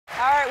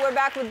right, we're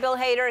back with Bill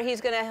Hader. He's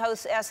going to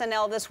host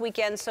SNL this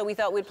weekend, so we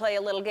thought we'd play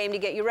a little game to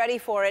get you ready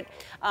for it.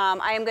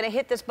 I am going to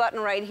hit this button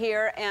right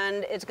here,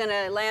 and it's going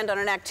to land on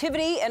an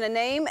activity and a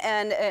name,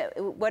 and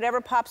whatever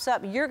pops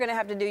up, you're going to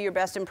have to do your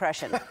best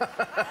impression.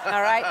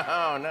 All right?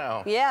 Oh,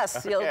 no. Yes,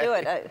 okay. You'll do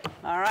it.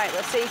 All right,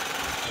 let's see.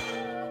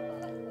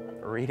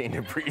 Reading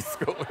to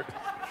preschoolers.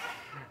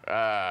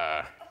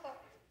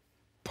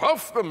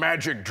 Puff the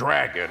Magic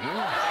Dragon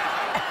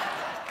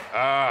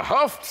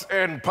huffed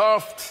and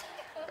puffed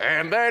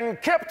and then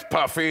kept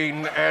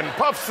puffing and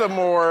puffed some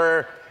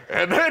more,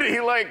 and then he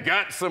like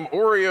got some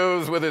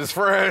Oreos with his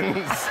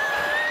friends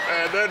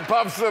and then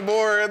puffed some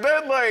more, and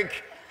then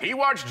like he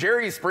watched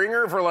Jerry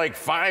Springer for like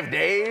 5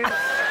 days.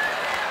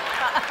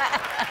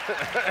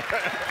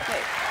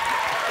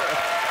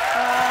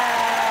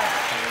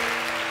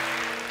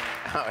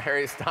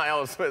 Harry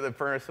Styles with a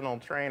personal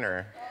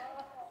trainer.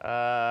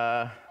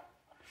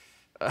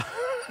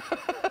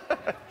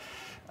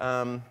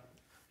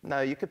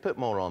 No, you could put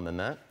more on than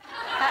that.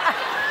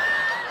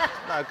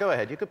 No, go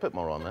ahead. You could put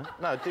more on there.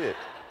 No, do it.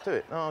 Do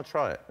it. No, I'll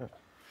try it.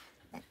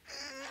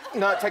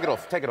 No, take it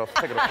off. Take it off.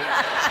 Take it off.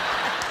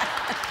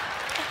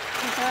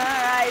 All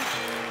right.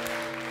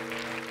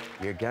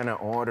 You're gonna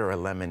order a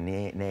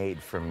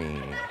lemonade for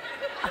me,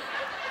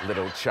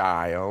 little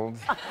child.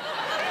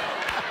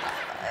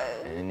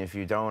 And if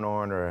you don't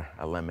order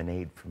a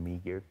lemonade for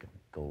me, you're gonna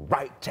go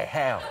right to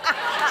hell.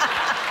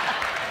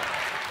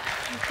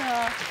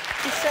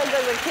 He's so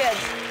good with kids.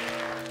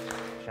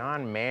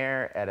 John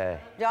Mayer at a...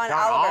 John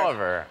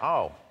Oliver.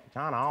 Oh,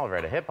 John Oliver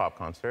at a hip-hop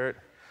concert.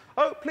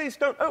 Oh, please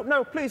don't. Oh,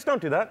 no, please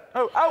don't do that.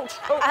 Oh, ouch.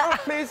 Oh,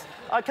 please.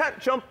 I can't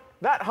jump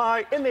that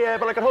high in the air,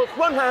 but I can hold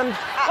one hand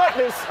like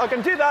this. I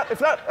can do that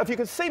if you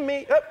can see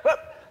me.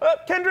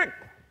 Kendrick.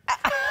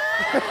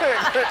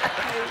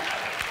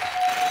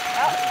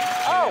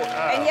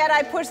 And yet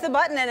I push the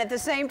button, and at the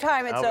same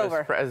time, it's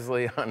over. Elvis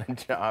Presley on a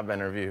job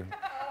interview.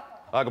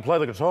 I can play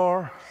the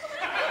guitar,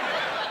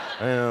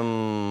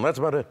 and that's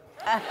about it.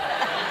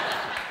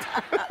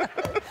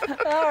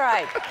 All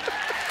right.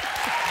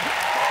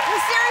 The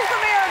series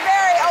premiere of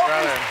Barry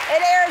opens.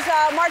 It airs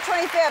March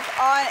 25th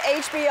on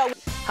HBO.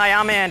 Hi,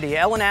 I'm Andy.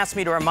 Ellen asked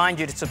me to remind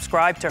you to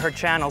subscribe to her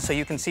channel so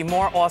you can see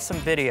more awesome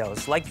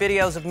videos, like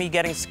videos of me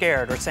getting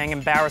scared or saying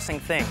embarrassing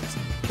things,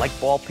 like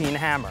Ball Peen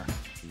Hammer,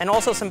 and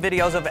also some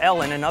videos of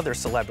Ellen and other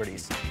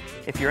celebrities,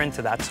 if you're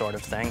into that sort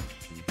of thing.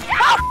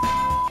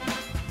 Oh!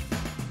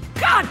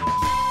 God!